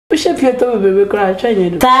Bishop you to be cry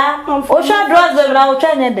China. Ta o sha drugs be na o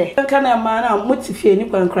China de. Kan na man am motivate ni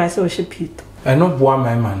kwan cry say o shepito. I no boy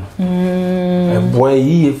my man. Boy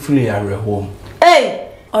ye free are home. Hey,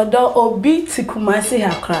 Odo obi ti Kumasi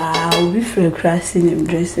ha kra, obi free cry sin him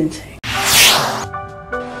dressing.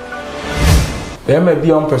 There may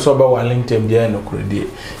be on person about Wellington be no credit.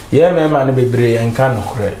 Ye me man be brave and can no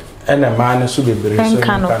credit. And a man so be brave so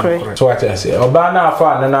can no credit. So what I say, Obana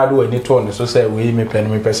fa na do any tone so say we me pen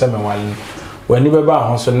me person me one. When you be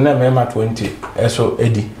ba so na me ma 20 eso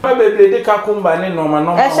edi. Ma be de ka kumba ne no ma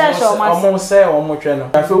no omo say omo twe no.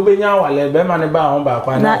 Afi obenya wale be ma ne ba ho ba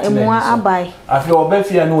kwa na emu abai. Afi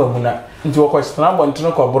obafia no wamu na nti wo question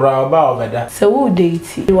abonto ko bra ba obeda. Se wo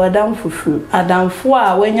date you adam fufu. Adamfo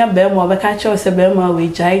a wenya be ma obeka che se be ma we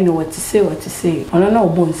jai no what to say. Ono na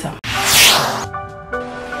obonsa.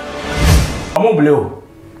 Omo blue.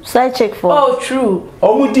 Side check for. Oh, true.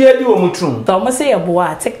 Omu die di omu true. So omo say e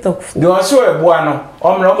boa TikTok. They also e boa no.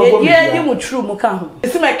 Omo go bi. Yeah, di mu true mu kan ho.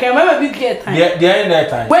 Esi me kan ma be get time. There in that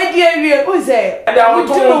time. Where die wie o say. We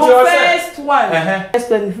do the first one. First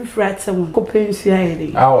one if you write someone ko pensi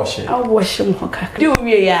ayi. I wash him ho kaka. Di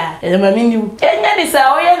wie ya. E ma mi ni. Enya ni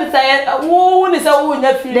sa o ye ni sa wo ni sa wo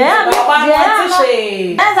nya feel. Ba na ti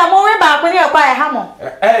she. Enza mo we ba ko ni e kwa e ha mo.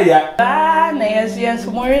 Ya. Na yes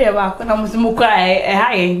mo we ba ko na mo simu kwa e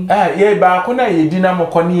ha ye. Ye ba ko na ye di na mo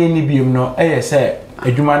ko ne ni biom no say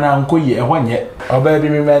adwuma na nko ye ehonye oba bi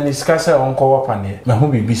me mani ska say onko wopane ma hu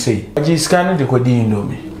bibi sei agi ska no de ko di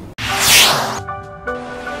indomi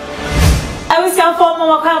Awisa for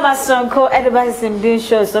mo kwa ba sonko advice din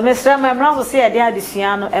show so Mr. Mamra so say ade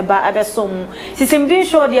adesua no eba abesom sisim din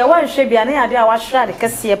show de wan hwe bia na ade a wa hwra de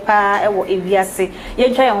kase pa e wo ewiase ye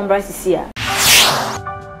ntwa ye ho bra sisi a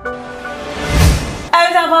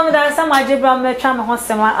da sama jebra me twa me ho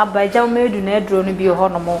sema abaja me edu na edro no bi ho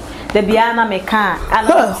no mo da bia na me ka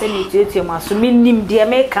ana se ni tietie mo aso minnim de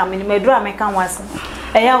me ka me edro a me ka wase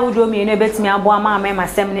eya wodo mi no betimi abo ama me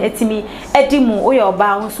masem ne etimi edimu wo ye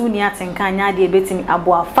oba wo so ni atenka anya de betimi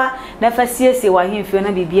abo afa na fa siesie wa hemfio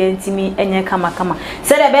na bibia ntimi enye kama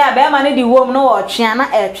se de be ma ne di wom no wo twea na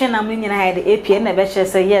etwe na mo nyina ha de epie na be kire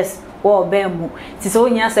say yes wo bemu ti so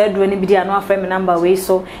nya sa eduro ni bidia no aframe number we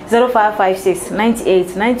so 0556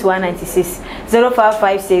 98 9196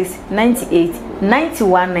 0556 98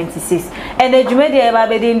 9196 and ejumedi e ba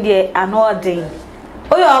bedin de anodin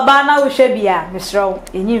oyo oba na wo hwebia misro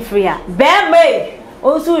enyi free a bemme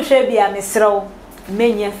onsu hwebia misro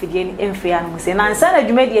menya fidie ni emfria no se na nsa na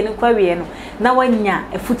ejumedi ni kwawie no na wanya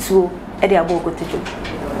efutuo e de abokotejo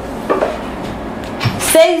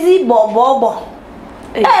Sisi bobobo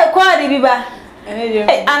kwa di biba.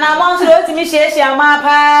 Ana mo so oti mi hye ama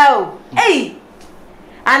pa o.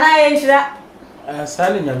 Ana ye nhira.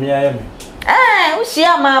 Sale nyame aye me. Wo hye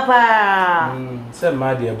ama pa. Se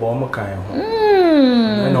ma de bo mo kan ho.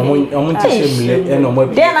 Na omo ti hye mile na omo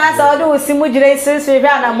bi. De na sa odi osimu gire sisi hwe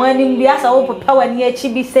ana mo anim bi asa wo papa wani achi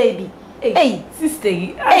bi sei bi. Sister,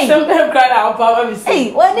 I some cry out power me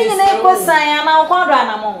say. Wani ni na ko san ana ko do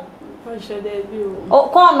ana mo. O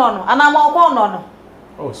ko no ana mo ko no.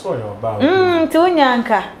 Oh, sorry about. Ti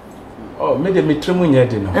unyanka. Oh, me de mitrimu nya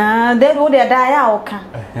de no. De wo de da ya oka.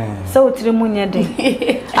 So trimu nya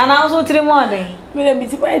de. Ana so trimu ode. Me de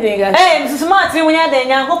miti pa de ga. Smart trimu nya de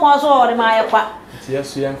nya kokon so ode ma ye kwa. Ti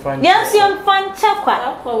yesu yem fan. Yesu yem fan chakwa.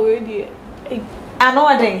 Akwa we de. Ana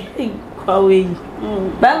ode. Kwa we.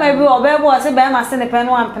 Ba ma bi obebo se ba ma se ne pe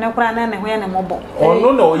no ampene kura na ne ho ye ne mobo.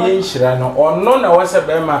 Ono na oye nhira no. Ono na wo se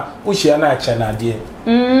ba ma uhia na ache na de.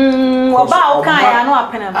 Oba o kan ya no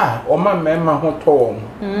apena ba. O ma mema ho to wo.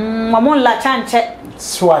 Mo la chanche.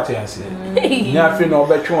 Swat yanse. Nya afi na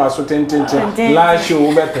obetwe aso tententen. La show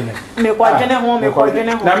wo betene. Me kwadwene ho me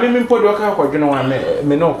kwadwene ho. Na me mpodi o ka kwadwene ho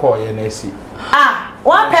me no ko ye na asi.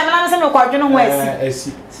 Wa pem na se me kwadwene ho asi.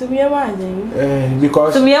 Asi. Sumiye ma ajen.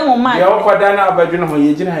 Because sumiye mo ma. Ya kwada na abadwene ho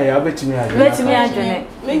ye gina ya betimi adwene. Betimi adwene.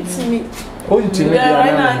 Betimi. O ntimi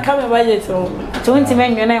ya na ka me budget ho. To ntimi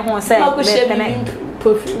nwene ho se betene.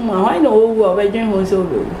 Perfume why no wo abadwene ho se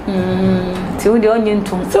obo. Ti wo de onye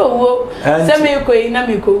ntum. So wo se me ko na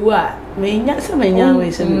me ko wo a me nya se me nya we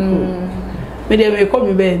se me ko. Me de me ko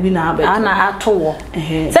me be bi na abet. Ana ato wo.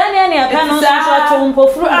 Se ne ne aka no so ato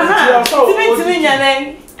mpofuru. Timi nya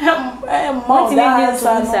nen. Mo ti nya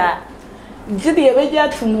sa. Jidi e be ja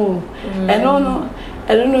tumu. E no no.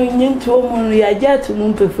 I don't know nyinto mo ya ja tumu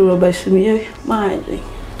mpofuru ba shimiye ma aje.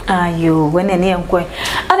 Ayo when any enquire.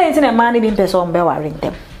 I didn't know money being person be worrying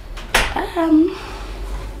them.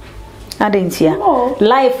 I didn't hear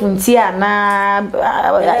life untia na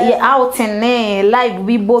out in life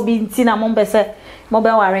we bobby tina mombese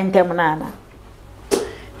mobile worrying them nana.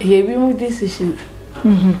 Here we move decision.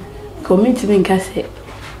 Community min ka se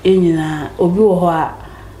enyina obi wo ho a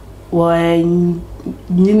wo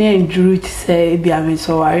nyine nduru ti se bi ame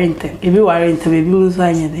so warentem ebi warentem ebi mu so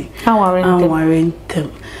anyede warentem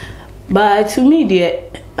but to me there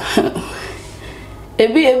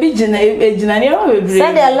ebi jina ne o bebre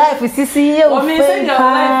say their life Sisi ye o me say their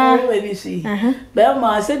life o be see but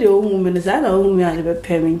ma say the o mu me say na o mu ane be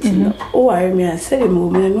permit o ware me say the mu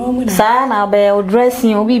me no mu sa na be o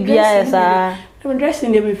dressing obi bia sa I'm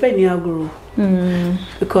dressing them if I near grow.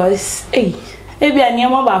 Because maybe I near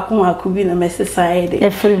my back home I could be in a society.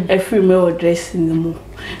 Every male dressing the moon.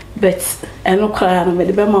 But I no cry no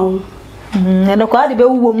the bema. And no cry the be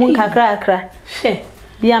woman cry. She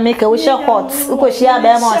be a make a wish hot. Because she are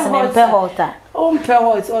bema and pe hot. Oh, pe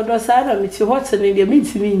hot or do sada me ti hot and dey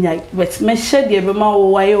meet me nyai. But me share the bema wo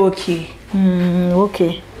why okay.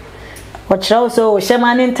 Okay. What so she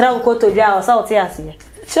man in travel ko to ja o sa o ti ase.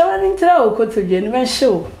 Shaman intra ko to je no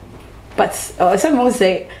show. But someone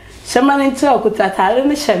say shaman intra ko to atare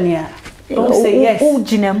me shania. O say yes. O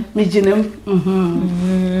jinem. Me jinem.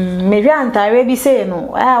 Me wi antare bi say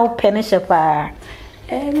no. Ah o pene shepa.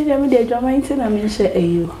 Me dey drama into na me she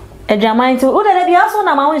ayo. E drama into. O dey bi aso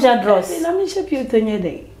na ma won je dross. Na me she pioto nye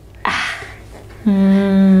dey.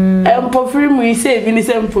 Mpofiri mu say bi ni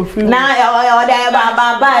say mpofiri. Na o dey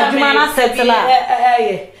ba juma na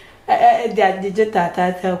settle. The digital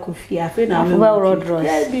tata coffee. I feel now. Road road.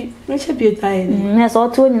 Be me should be tired. Yes, all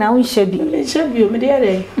to now we should be. Me should be me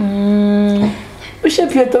there. We should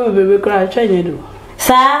be to baby cry trying do.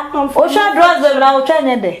 Sir, o should draws baby now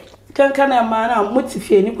trying de. Can a man am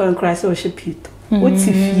motivate ni kwan cry so should be.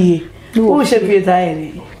 Motivate. Who should be tired.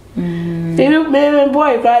 Me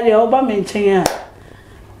boy cry the oba me nchen a.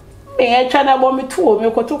 Me e try na bo me to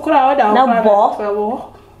me ko to cry oda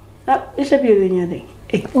o. Na e should be there.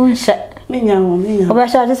 Unsha Minya.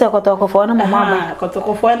 Obasha just kotokofo na mama ba.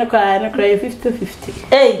 Kotokofo na cry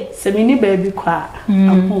 50-50. Se mini baby kwa.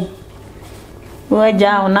 Wa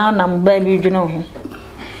ja na baby dwuno ho.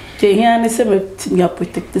 Te hia ne se me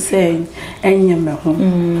protect say enye me ho.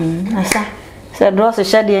 Asa. Se dross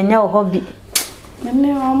shade enya wo hobby. Me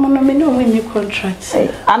no win contract.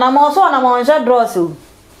 Ana mo so na mo nsha dross o.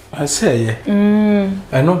 I say yeah.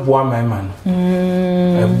 I no boy my man.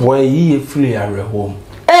 A boy ye free are home.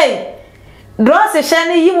 Dross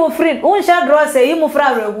shani yi mo free. Unsha dross yi mo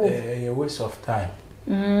fra rewu. A waste of time.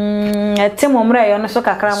 Eti mo mra yo no so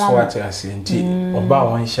kakra mo. So what I say nti oba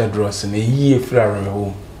won share dross na yi free are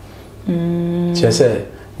home. Che say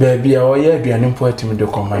baby a oye aduane mpo atimi de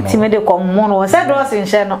kom na. Atimi de kom mo no se dross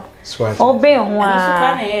nshe no. Obe ho a. So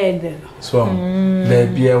kan e de. So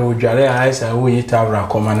baby a wo dware aisa wo yi tawra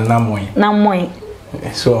kom na moy. Na moy.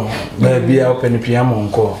 So baby a open pia mo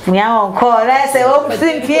nko. Pia nko re se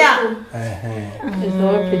open pia.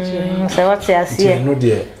 Se what you see. No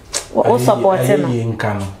dey. O support no. Ayi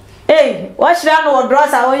nka no. What should I know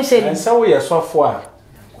dross a won shey. Nsa wo ye sofo a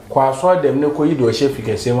kwa so dem ne ko yi do she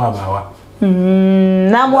fikese ma bawa.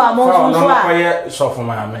 Na mo amonso so a. Na ye sofo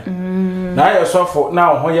ma me. Na ye sofo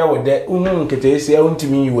na ho ye wo de unu nkete esi e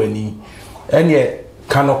untimi yi wani. Ene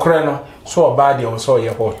kanokre no so oba de wo so ye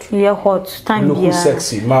hot. Ye hot time look bia.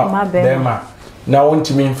 Sexy ma dem na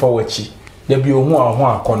untimi mfo wachi. Da bi ohu a ho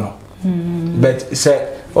akono. But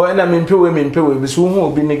say o na mempewe bi so hu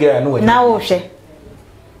obi ne ga na wani. Na wo hwe.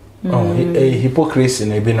 Oh, hypocrisy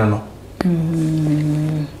na bi no.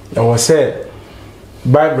 I was said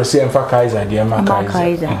Bible say emfa Kaiser de ma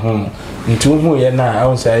Kaiser. Ntu hu ye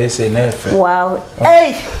na I say say na efe. Wow.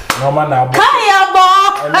 No man na abo. Kaya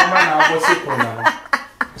bo. No man na abo sipo na.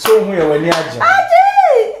 So hu ye wani aje.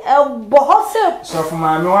 Bo hose. So for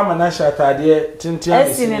ma me wa ma na shatade tintin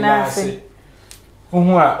esi ni na ase.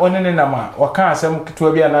 Hu a onene na ma waka asem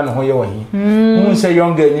keto bia na ne ho ye wahi. Hu say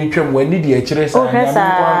younger ni twem wani di a kire sa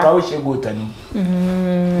na ko wo shego tani.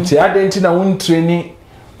 Ti adenti na won training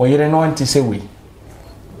oyere no anti say we.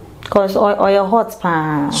 Cause or hot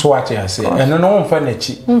pa. So what I say. And no one fan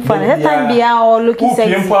echi. That time bia or looking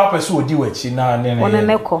sexy. Pimpo apesu odi wachi na ne ne.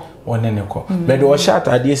 Oneneko. But o shot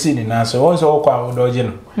ade si ni na so won so kwa odoje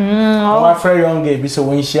no. Wa frɛ young girl bi so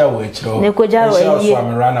won share wo echiro. Ne ko jaro e.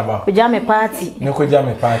 Ko jame party. Ne ko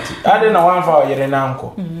jame party. Ade na wan fa oyere na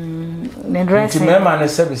nko. Ne dress. Ti mema ne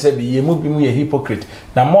sebi ye mu bi mu ye hypocrite.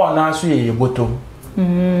 Na mo na so ye botom.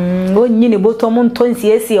 O nyine botom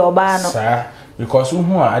ntonsi esi oba no. Sa because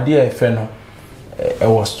who are dear feno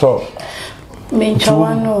was stop. Me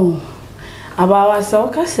chawano about so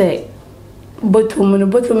ka say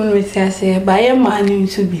botom we say by man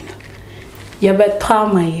into bi. Ya better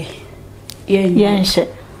my ye. Ye Yenche.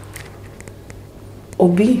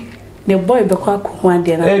 Obi the boy be kwa ko one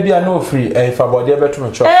day na e bia no free e fa body be to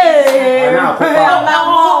me chop ana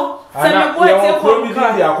akoko ana boy te ko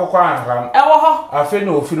bi akoko anram e wo ho afi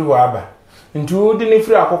na ofiri ho aba nti odi ni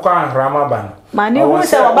free akoko anram aba no ma ni hu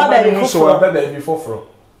se wa baba bi foforo wa baba bi foforo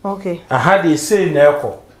okay aha de say na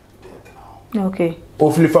eko okay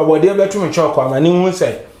ofiri fa body be to me chop ama ni hu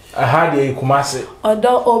se aha de kumase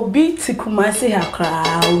odo obi ti kumase hakra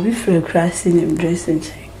obi free krasi ni dressing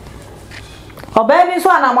Obaby so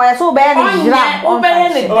na moye so be ni jira obeye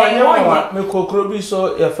ni den me kokro bi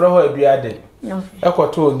so e fra ho aduade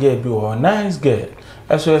ekoto oge bi ho nice girl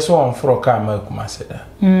eso on fro ka ma kumase da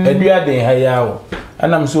aduade ha yawo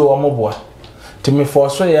anam so o moboa ti me for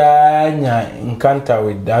so ya nya encounter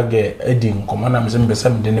with that girl edi nkomo na mse mbesa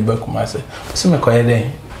mde ne ba kumase so me koye den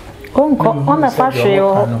onko na fa hwe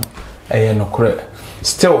yo aye no kre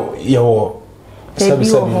still yo sabi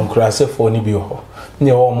nkurase fo ni bi ho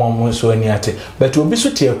ne wo mom so ani ate but obi so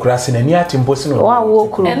tie kurase na ni ate mposi no wa wo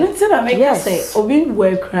kuro eno ti na make say obi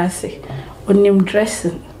wear kurase onim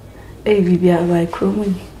dressing e bibia by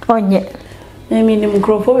kromuni onye emi ni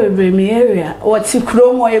mkrofo bebre mi area wati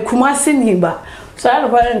kromo e kumase ni ba so I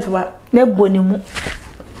don't parent ba na boni mu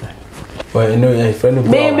wa eno e friend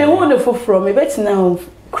me hu ne fo from me bet na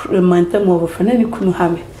mantem of friend ni kunu ha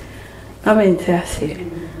me na me ntase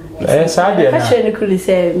Sadia. Actually, could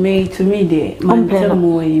say me to me there. My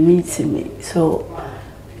family meets me, so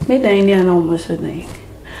me the Indian almost a day.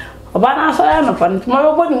 Obana so I no fan.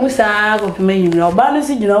 Tomorrow body musa go to me. You know, Obana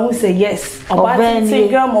si you know say yes. Obana say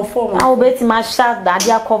gram of form. I will bet my shot that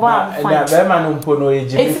dia cover. Na be ma no mpo no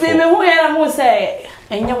eji. It's be me who ya mo say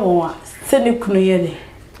enya mo a. Se ne kunu ye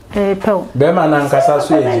de. Pew. Be ma na nkasa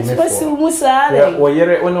so eji me. Basi musa de.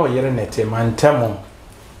 Oyere one oyere nete mantemo.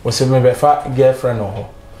 Wo se me be fa girlfriend ho.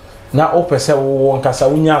 Na opese wo nkasa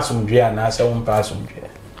wunya asomdwe na ase wo mpa asomdwe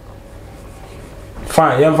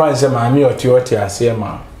fine yem fine se ma mi oti ase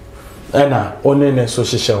ma ena onene so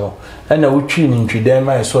hihye ho ena wutwi ni ntwiden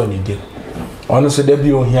ma so ni de ono so da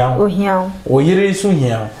bi ohia o yire so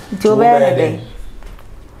hia to be de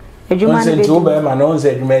ejuma de to be ma no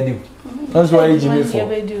ze ejuma di no so ayi jimi fo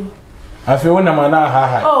afi wona ma na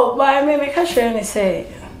ha oh but me ka share ni say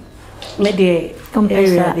me de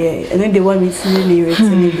area there and then they want me to see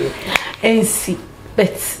me and see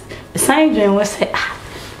but sign join was say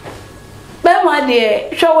be ma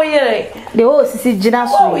de show yere de o sisi jina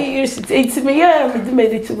so it's me here me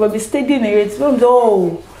de to be steady na it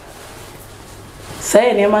do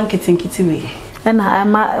say ne man kiti we na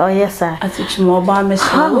ama oyesa atichi mo ba me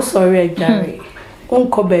so sorry agare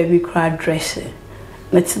unko baby cry dress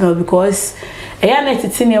let's know because I na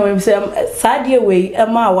titini we say sadie we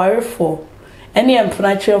ama ware for any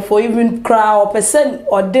empnature for even cry or person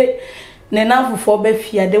or de ne na for be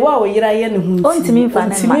fia de wa we yira ye ne hu ontimi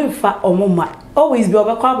mfa omoma always be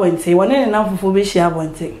obekwa bonte won ne na for be shia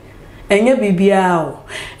bonte enye bibia o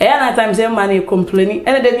na time say man e complaining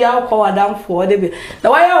ene de bia akwa wadam for de be na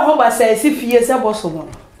wa ya ho ba say si fie se boso mo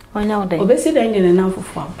onya o de obesi de ne na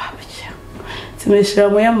for amba be chia ti me shira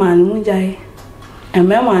mo ya man mu jai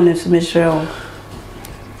emema ne so me shira o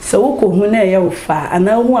so wo ko hu na ye wo fa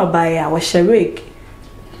ana hu abaya wo sherek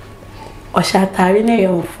o shatari na ye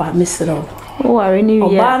wo fa misro wo ware ni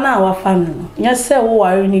wi oba na wa fa no nya se wo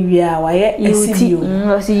ware ni wi a wa ye esibi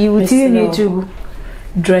o si yuti ni YouTube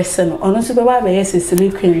dress no ono so be ba be yes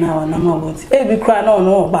silicone na wa na ma wonti e bi kra na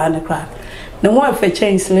ono oba na kra na mo afa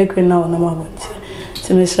change silicone na wa na ma wonti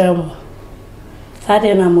ti me shira mo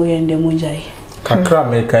sade na mo ye nde mo jai kakra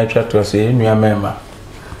me kai twa to se enua mema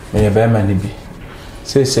me ye be ma ni bi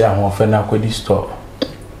se ahofe na kwadi store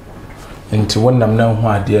nti wonnam na hu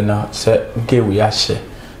ade na se nke wi ahye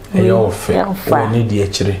e ofe woni di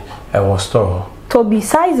akire e wo store to be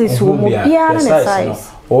sizes wo mo bia na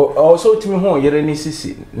size also timi hu yere ni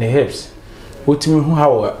sisi ne hips otimi hu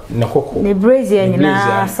hawo ne koko ne brazier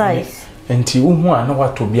na size nti wo hu ana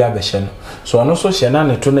wato bia behye no so ono so hye na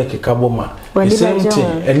ne to na kekabo ma the same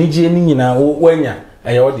thing anije ni nyina wanya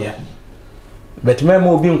e yo de but me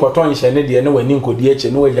mo bi nkoton hye ne de ne wani nkodi ache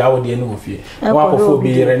ne waja wo de ne ofie wa akofo bi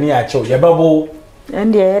yere ni ache ye babo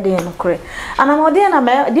ende ye de no kre ana mo de na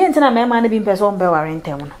me de ntina me ma ne bi mpeso mbe ware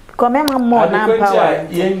ntem no ko me ma mo na power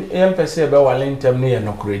yen pese be ware ntem ne ye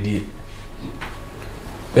no kre die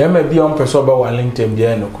be me bi on pese be ware ntem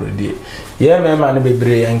de no kre die ye me ma ne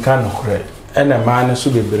bebre enka no kre ene ma ne so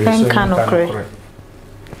bebre so enka no kre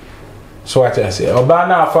so what I say oba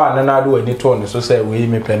na afa na do ani to ne so say we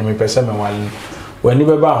me pen me pese me wale wani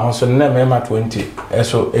be ba ho so na me ma 20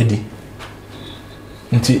 eso edi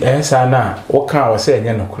nti esa na wo kan wo say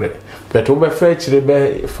enye no kre but wo be fa chire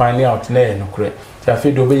be find out na enye no kre ta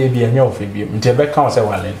fi do be ye bi enye ofe bi nti be kan wo say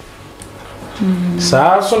wale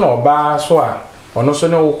saa so no ba so a ono so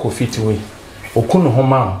ne wo ko fitwe okunu ho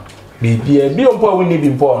ma bibia bi ompo a woni bi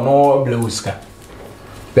mpo no blewuska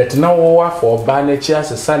bet na wo wa for ba na chi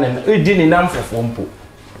asesa ne edi ni namfofo mpo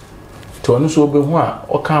to ono so obehu a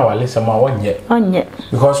o kan wale sama onye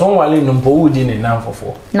because on wale no mpo wudi ni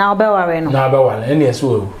namfofo na obeware no na obewale ene ese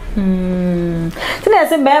wo tena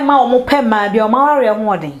ese be ma o mo pe ma bi o ma ware ho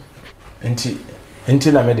odin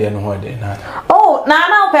enti na me de no ho de na oh na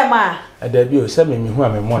o pe ma ada bi o se me hu a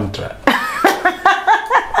me montra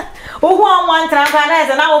ohu a montra ka na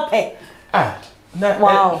ese na o pe na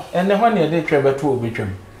wow ene ho ne de twa beto obetwam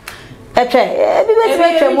ebi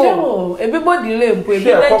betwe mo ebi body le mpo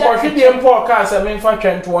ebi kokko hwede mpo ka se me fa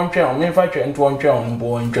twento wontwen me fa twento wontwen mpo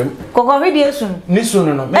wontwam kokko hwede sun ni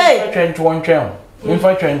sun no me fa twento wontwen me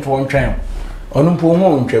fa twento wontwen onu mpo ho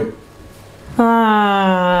wontwam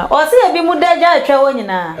o se ebi mu daja atwa wo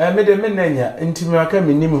nyina me de me nanya ntimi aka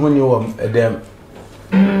me nim ho ni wo edem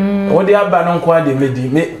wo de aba no nko ade medi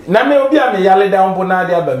me na me obi a me yale da mpo na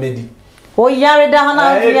ade aba medi o yare da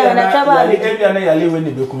hana ya na taba bi ebia na yale we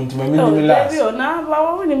ni be kumituma me ni las ebi o na ba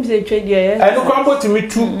wo ni mse twedi ye enu kwa mbo timi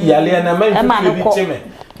tu yale na ma fi bi teme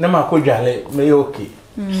na ma ko dwale me ye okay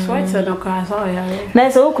so it's no ka so yare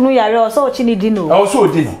na so okunu yare o so chi ni di no o so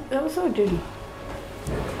di no so di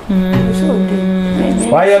so di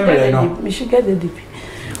why am I no me should get the dip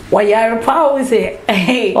Oyerepa we say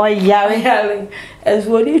Oyerepa as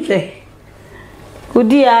what you say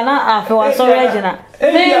Udi ana afi wa so regina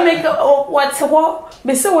they make what's what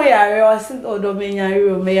be so Oyerepa was odo me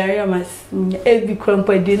yare mas e bi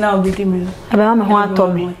kwampa di na obidi me aba ma ho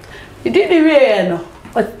atomi idi di we no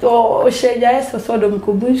o sheja eso so do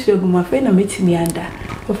ko bunsu eguma fe na metimi anda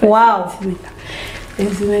wow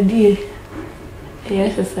ezime die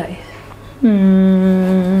exercise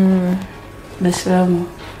Besramo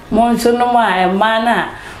mo so no ma mana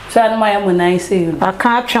so no ma ya mo nai say you aka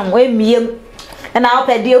atwam we miem na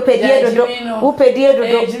opedi dodo opedi dodo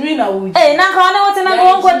ejimi na wo na ka na wote na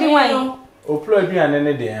go ngodi wan oplo aduane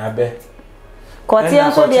ne de abe ko ti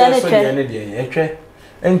an so de ne etwe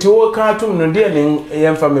enti wo ka atum no de ne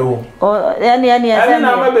yemfa mewo o ene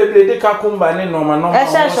na ma bebre de ka kumba ne no ma no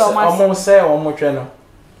omo se omo twe no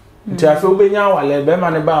nti afi obenya wale be ma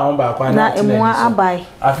ne ba ho ba kwa na emu abai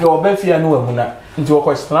afi obafia no wahuna nti wo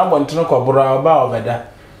kwestra bontene ko bura oba obeda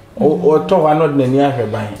o to wa no de nani ahwe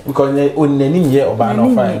ban because onnani nye oba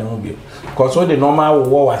no fa no bi because o de normal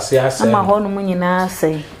wo wase ase ama ho no nyina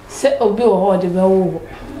ase se obi wo ho de be wo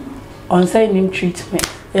on say nim treatment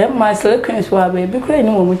e ma selections wa be bi kra ni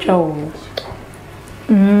wo mu twa wo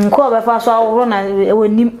ko be fa so aworo na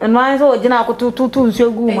wonim no an so ogina akotutu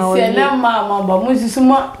nsu gu ma wo se na ma ba mu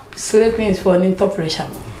sisuma selections for ni top pressure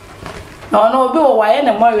no obi wo waye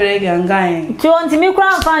na mo were gangan ti on ti mi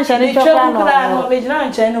kura fan hye ni chokra no be jina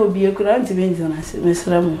nche na obi e kura nti be nzona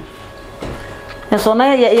mesramu so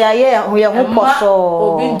na ye ho poso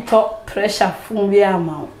obi top pressure fun bi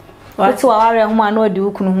ama wati wa ware ho ma na odi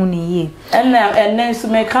ukunu hu ni ye enne so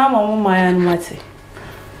me ka ma mo ma ya no mate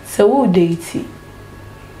se wo deiti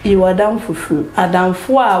I wadam fufu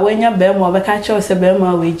adamfo a wanya be mo be ka che se be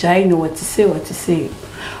ma we jai no what to say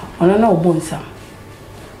ono na obonsa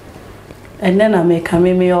enne na me ka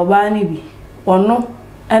me oba ni bi ono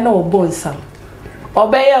ena obonsa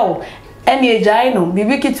obeye o ene ejai no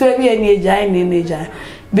bibi kitu bi ene ejai ne ejai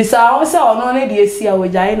bisa ho se ono ne de esi a we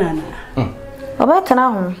jai na na oba tana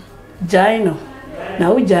ho jai no na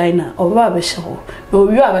wo jai na oba be hye ho no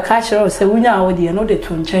wi a be ka che se wunya wo de no de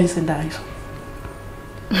to chance dan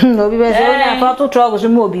no bi be so na fa to trog so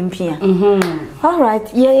mo bi mpia all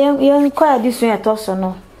right ye kwa disu ya to so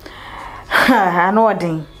no ano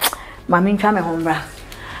odin mami ntwa me hombra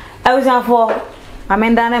I was for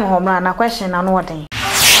amenda na me hombra na question ano odin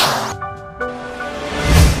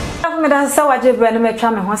me da sa waje bre no me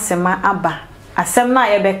twa me ho sema aba asem na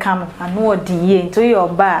ye be ka no ano odin ye nto ye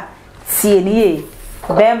oba tie ni ye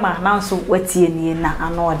be ma na so watie ni na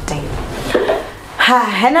ano odin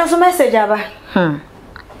ena so message aba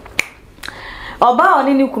oba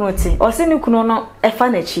oni ni kunu ti o se ni kunu no efa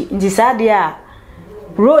na chi nji sade a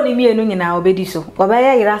ro ni mienu nyina obedi so oba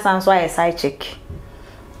ya yira sanso aye side check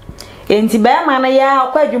enti be ma na ya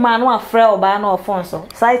akwadwuma no afre oba na ofon so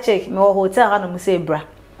side check me wo hotel ha no mu se bra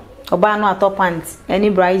oba no atop pant any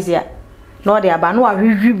brazier no de aba no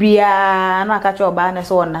ahwehwe bia no akache oba na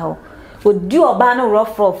so wona ho odi oba no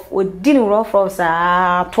rough odi ni rough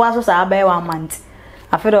sa to aso sa aba 1 month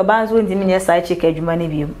afero oba so ntimi nye side check adwuma ne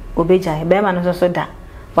biem obeja be ma no so da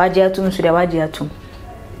waje atum so da waje atum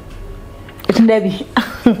Ndabi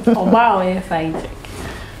oba o ye side check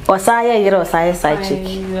osaya yero osaya side check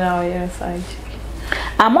ya side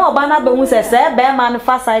check Ama oba na be hu se be man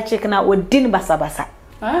fa side chick na odi ni basa.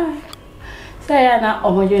 Say na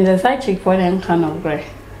omojo side chick for dem kind of grey.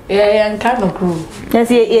 Yeah, kind of crew.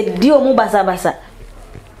 Yes, e di omu basa.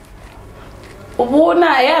 Obo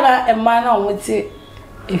na ya na e man na omuti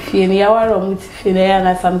efie ni ya waro omuti fie na ya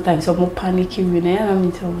na sometimes omo panic we na ya na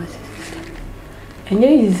me tell myself. And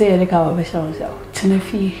you say like our best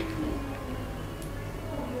Tenefi.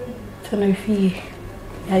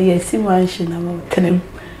 I see one shit about Tenem.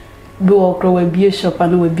 Do okra we be a shop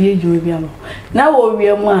and we be a jewel. Now we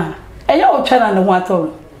are one. And you're trying to water.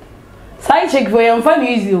 Side check for your fun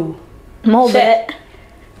easy. More bet.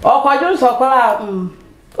 Or quite just or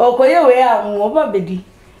quite away over bedi.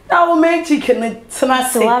 Now make chicken it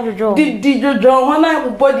did you draw one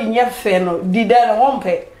night body in your fan did that one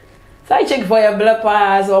pay. I check for your black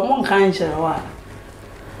pies or one kind of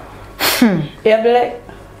yeah, black.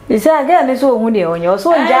 You say again, this one on your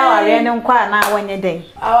so jar and quite now when you day.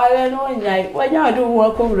 I know when you do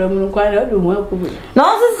work over them, quite do work over it.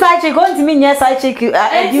 Nonsense, side check going to mean yes, I check you.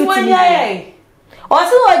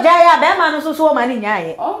 Also, a jaya, Beman also so many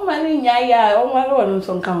yay. Oh, money, yaya, oh, my lord,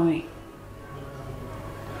 some coming.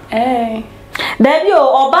 Eh. There you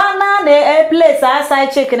Obana, the place I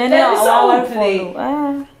side chicken and our play.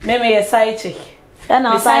 Maybe a side chick. And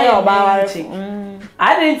I'll say about chick.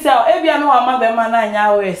 I didn't tell every no mother man and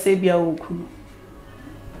yawe sabia uku.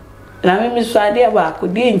 Now, Miss Friday about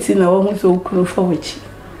could didn't see no one so cool for which.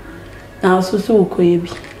 Now, so could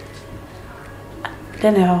be.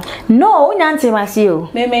 Then no, Nancy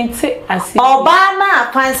Masio. They may say, I see.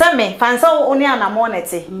 Obana, fancy only an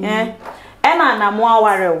amonity. Eh? And an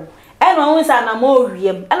amoa. And always an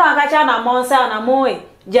amorium, and I got an amonsa and amoy,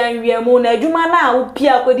 January moon, a Jumana, who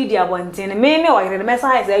Pia Codidia wanting, maybe or the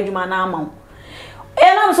messiah, Jumanamo.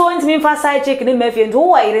 And I'm so into me for side chicken in Mephian,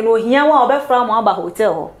 who I didn't know here or from our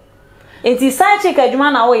hotel. It is side chick a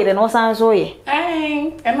Jumana away, and no sounds away.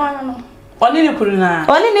 Eh, only you couldn't.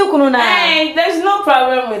 There's no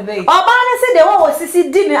problem with this. Obana said the one was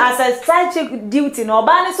Sisi dinner as a side chick duty, no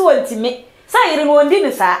Obana so intimate. Say you know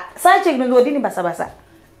dinner, side chick no dinner basabasa.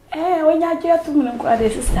 When you get to me,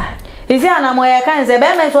 sister. Is there an Amoya can say,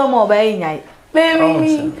 Ben, I saw more by night.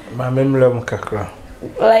 Baby, my memory kakra.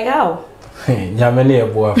 Like how? Yamani a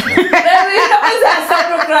boy. I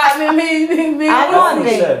don't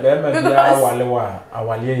say, Bema,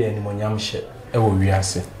 our lady and Monyamshe, a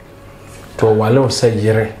wiase. To a wallow say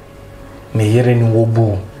yere, ne yere in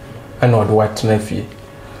wobu, and not what nephew.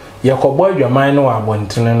 Yako boy, your mind no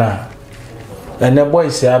abontinena. And the boy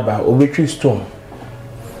say about Obitry Stone.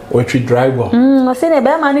 What you drive on? I said a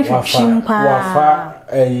bear man if you chimpa. Wafa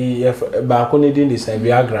a balcony in this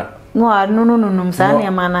Viagra. No,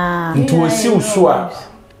 Sanya mana. Into a seal swap.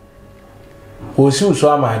 Who seal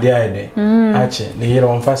swam, my dear, Archie, the hero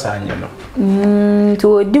on Fasanya.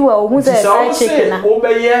 To a duo, who's a side chicken,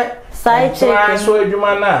 obey side chicken, so you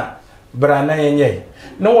mana, Brana and ye.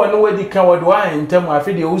 No one know where the coward wine, tell my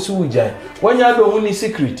video, Suja. When you are the only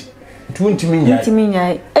secret, 20 minutes.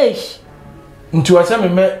 Eish. Into a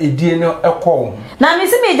time me a DNA a call. Now,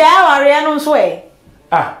 Miss Me, there are sway.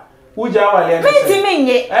 Would you have pretty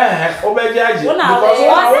minute? Obey Jaji.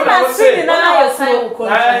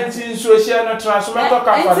 I think so. She are not transformator.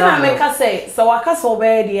 I make her say, so I can't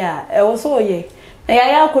obey, dear. I was so ye.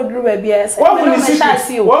 I could do a BS. What will you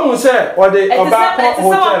see? What will say? Or they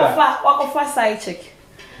walk of a side chick.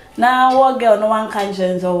 Now, what girl, no one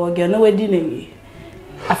conscience or girl, no way dinner.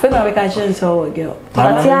 I feel like I can't so girl.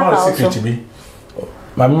 My secret to me.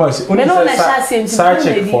 My mother says, side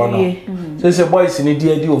check for no. There's a boy in the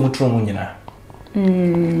dear Mutrumunina.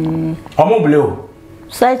 Blue.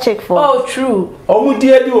 Side check for. Oh, true. Oh,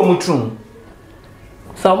 dear, do Mutrum.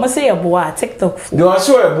 So I must say a boy, TikTok. You are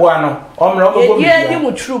so a buano. Yeah,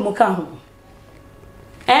 you true Mukam.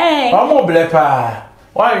 Eh, I'm blepa.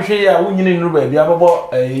 Why should you win in baby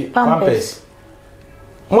about a pampers?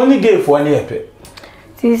 Money gave for an epic.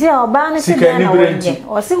 Sisi Obana si can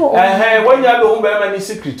or see what when you have home by many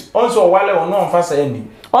secret. Also, while I will not fast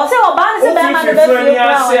ending. Or say Obana si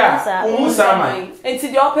it's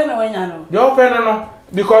the open when you know. The open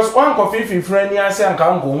because one coffee if friend answer and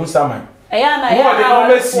can't go summer. I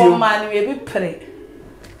man will be pretty.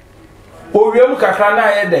 Oh, we have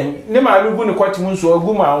Kakrana then. Nema look on the quatin so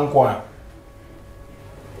guma unqua.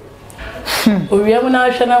 We have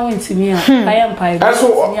now shall win to me. I am pie. That's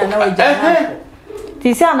what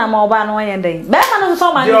Tisiana Mobano one day. Beman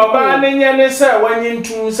so much. Your banning and say when you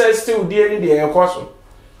two says still dear in the air cost.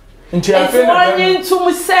 Until I feel one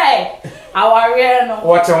to say. Aware no.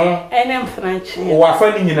 What on? Enem French. Wa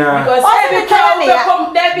fa ni nyina. Because every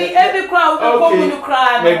crowd Debbie every crowd come to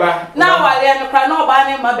cry. Now wale no cry no ba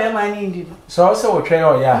ne ma be ma ni ndi. So also we try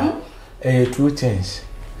o ya. Two things.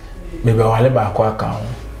 Maybe wale ba kwa ka ho.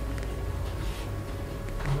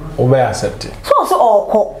 Obe accept. So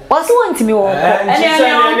okọ. What's one to me okọ. And you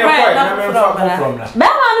say from that. Be ma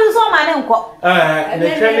no so ma ne nkọ. The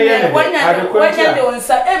training and when they on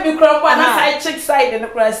say every crowd na side chick side in the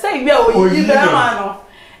cry. Say be o yi be ma no.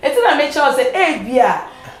 Eti na make sure say eh bia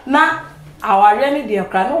na aware ni de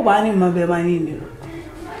kra no ba ni ma be ma ni ni.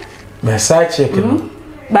 My side chicken.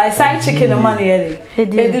 By side chicken no man here. He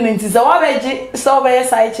didn't so wa beji so be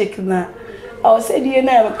side chicken na. I say die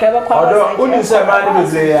na ka be kwa. Odo uni say ma ni be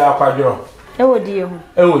say akwadwo. E wodi e ho.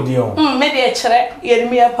 E wodi ho. Me de kire ye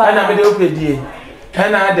mi pa. Ana me de opedie.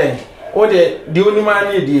 Ana aden. O de uni ma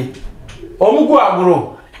ni die. Omugu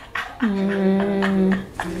agoro.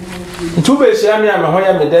 Ntube sia mi ame ho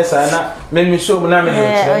ya me desa na me so na me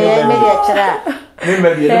kire. Me de kire. Me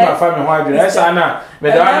me bi ma fa me ho adwere. Esa na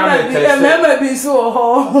me da na me tese. Me bi so ho.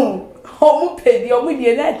 Omu pedi omu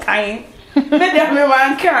die na tan. Me de me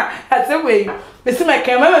man ka ase we. Me se me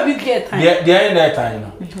kan me bi die tan. Die na tan no.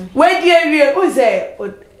 We die wie o say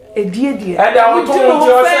e die. E da wo to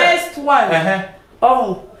first one.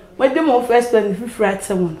 Oh. When the more first one, if you fret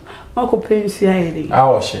someone, Uncle Prince, I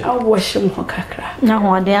wash him kakra. Now,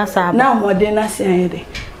 what they are, now more than I say.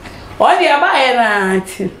 What do you buy?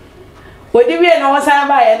 What do you know? What's I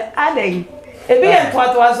buy? Adding. If you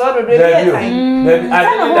what was ordered, I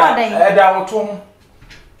down to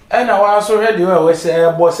and I was already always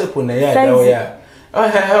a boss upon the air.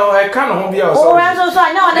 I can't be also. I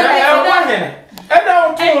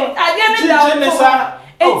don't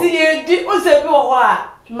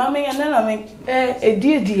Mammy and then I mean, a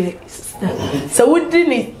dear sister. So would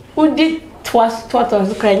twas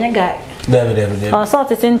crying guy. David, or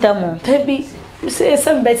sort of in Tamu. Maybe you say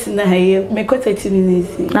some bets in the hay, make what it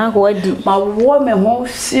is. Now, what do my woman more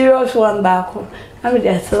serious one back? I mean,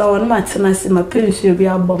 that's all one match, and I see my parents will be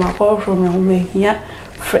out by my call from your way here,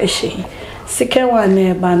 freshy. Second one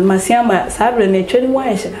there, but my Siama, Sabrin, a 21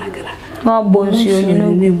 years ago. No bones, you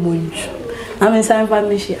know, I'm in San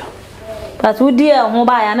Francisco. But who dear who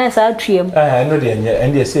buy an answer trim? I know the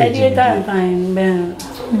end, they say, time, Ben.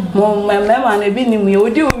 My mamma, and been me,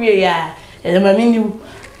 would do we are, and I mean you.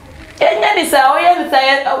 And that is how I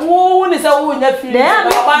say, who is a wound that feels there.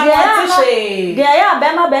 Yeah,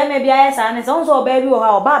 Bama Bear may be a son, it's also a baby or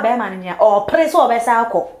how Bob Bearman or press over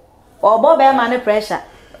Salco or Bob Bearman pressure.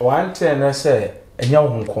 One ten, I say, a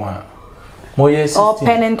young one. Moye or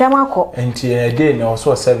pen and tamaco. And a day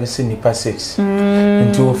also servicing the past 6.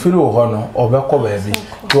 Into a few honor or back baby.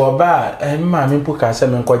 To a bar and mammy put a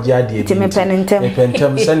seven quadradi. Timmy pen and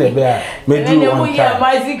tem send a bear. Maybe you want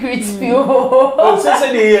my secrets. Oh,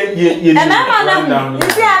 Saturday, you and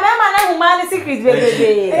I'm a secret,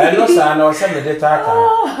 baby. I know, son, or send the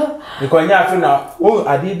data. Because you have now, oh,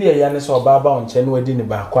 I did be a Yanis or Baba on Chenwood in the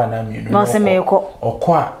Bakwana, no, Semeko or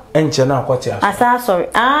qua. Enchana kwati aso. Asa sorry.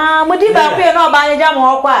 Mudi ba pe no ba nja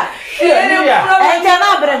mo kwa.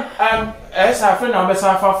 Enchana brem. Esa fe na be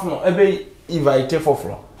sa fa fun ebe invite for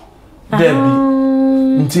flo. Debi.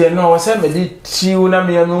 Nti no wo se me di tiwu na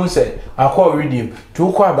me anu se akọ redeem.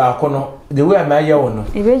 Tu kwa ba akọ no the way am aye wo no.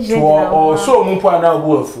 To o so mu po na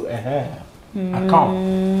obu afu. Account.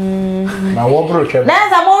 Na wo bro hwe. Na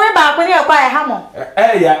za mo we ba akọ ne kwa e ha mo.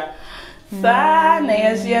 Ya. Sa na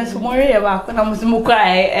yes more ye ba ko na musimu kwa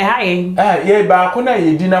hayen ye ba ko na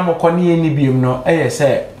ye di na mo ko ne ni biom no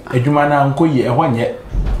se adwuma na nko ye ehonye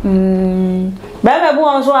ba be bu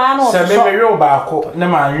on so ano se me we ba ko na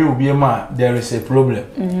ma we obi ma there is a problem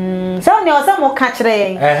so ne o se mo ka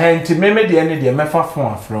kire nti me de ne de me fa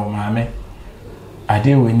fon afro ma me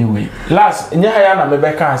ade we ni we last nya ya na me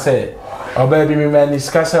be kan se oba bi me mani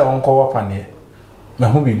ska se on ko wopane me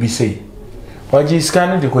hu bibi sei Oji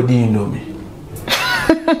scan de kodi indomi.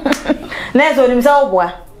 Nezo ni msa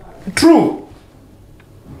obwa. True.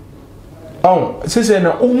 Oh, sese na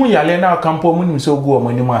ohu yale na kampo mu ni msa ogu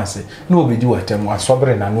omani mu ase. Na obedi watem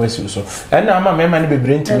asobre na no asi so. E na ama mema ni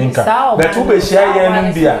bebre ntimi nka. But wo be hia ye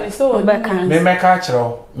no bia. Me meka kire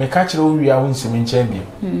me ka kire wo wi a wonsimi nchen bia.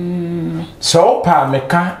 So pa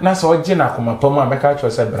meka na so oje na komapam a meka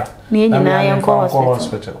kire se bra. Ni nyina ye nko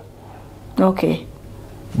hospital. Okay.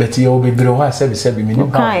 But you will be below sebi minimum.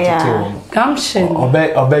 Gumption.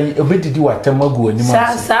 Obey did you at Tamago and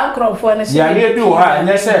Sancrophone. Yeah, do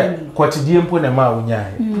I say, quotidian put a mouth.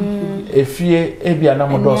 If ye be an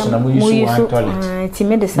amodos and we use one toilet.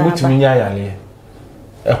 Timidity to me,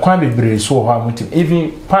 a quite be so hard,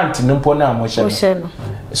 even pant no pona motion.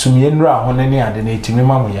 So me and Ra on any other native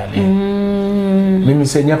mamma yali. Mimi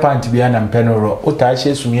se nya pant bia na mpenoro o ta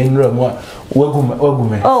hye sumie nura mu wagum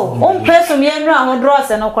oh on peso me nura ho dross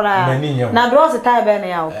no kola na dross tie be na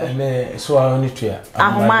ya wo ne so a oni tua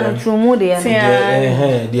ahoma no trumu de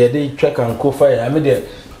de twa kan ko fa ya me de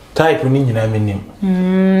type ni nyina menim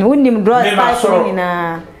wonim dross type ni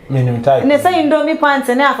nyina menim type ne say indomie pants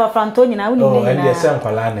ne afafranto nyina wonim nyina oh and ye sem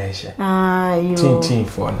kwala na hye yo tin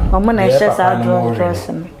for no omo na hye sa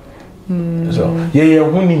dross so ye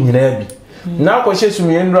huni nyina bi na ko hye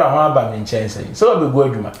sumie ndro ho aba me nchense so obegu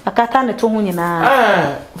adwuma akata ne to ho nyina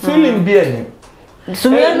feeling bi ani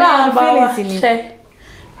sumie ndro feelings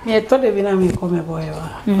ni me to de bi na me ko me boy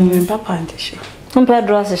wa me papa antishe mpa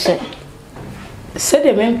dross hye said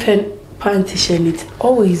the men pen pantishe it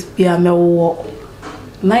always be a me wo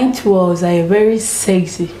 90 was I very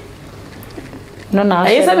sexy no na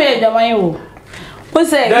I say me jaman wo o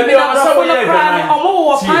say be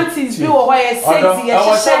omo panties bi wo why sexy ya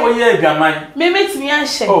she say we ye jaman me metimi a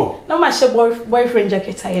she no ma she boyfriend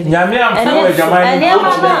jacket aye nyame am fa we jaman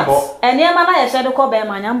ene ma na ye she de ko be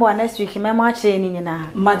ma nyambo next week me ma che ni nyina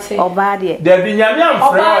mate oba de there be nyame am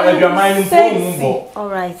fra we jaman ni mbo all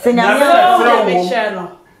right se nyame me share no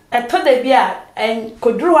eto de bia en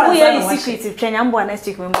kodru wa na we secret twa nyambo next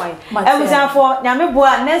week me boy e busan for nyame bo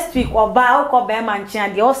next week oba ko be ma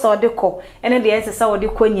nchia de o so de ko ene de ese sa wo de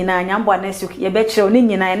ko nyina nyambo next week ye be kire oni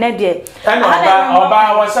nyina ene de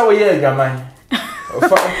oba wa sa we ye jaman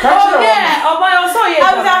oba yo so ye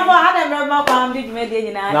abusan for ha de me ma kwa am de jume de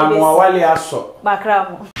nyina na mo wale aso bakra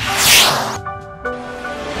mo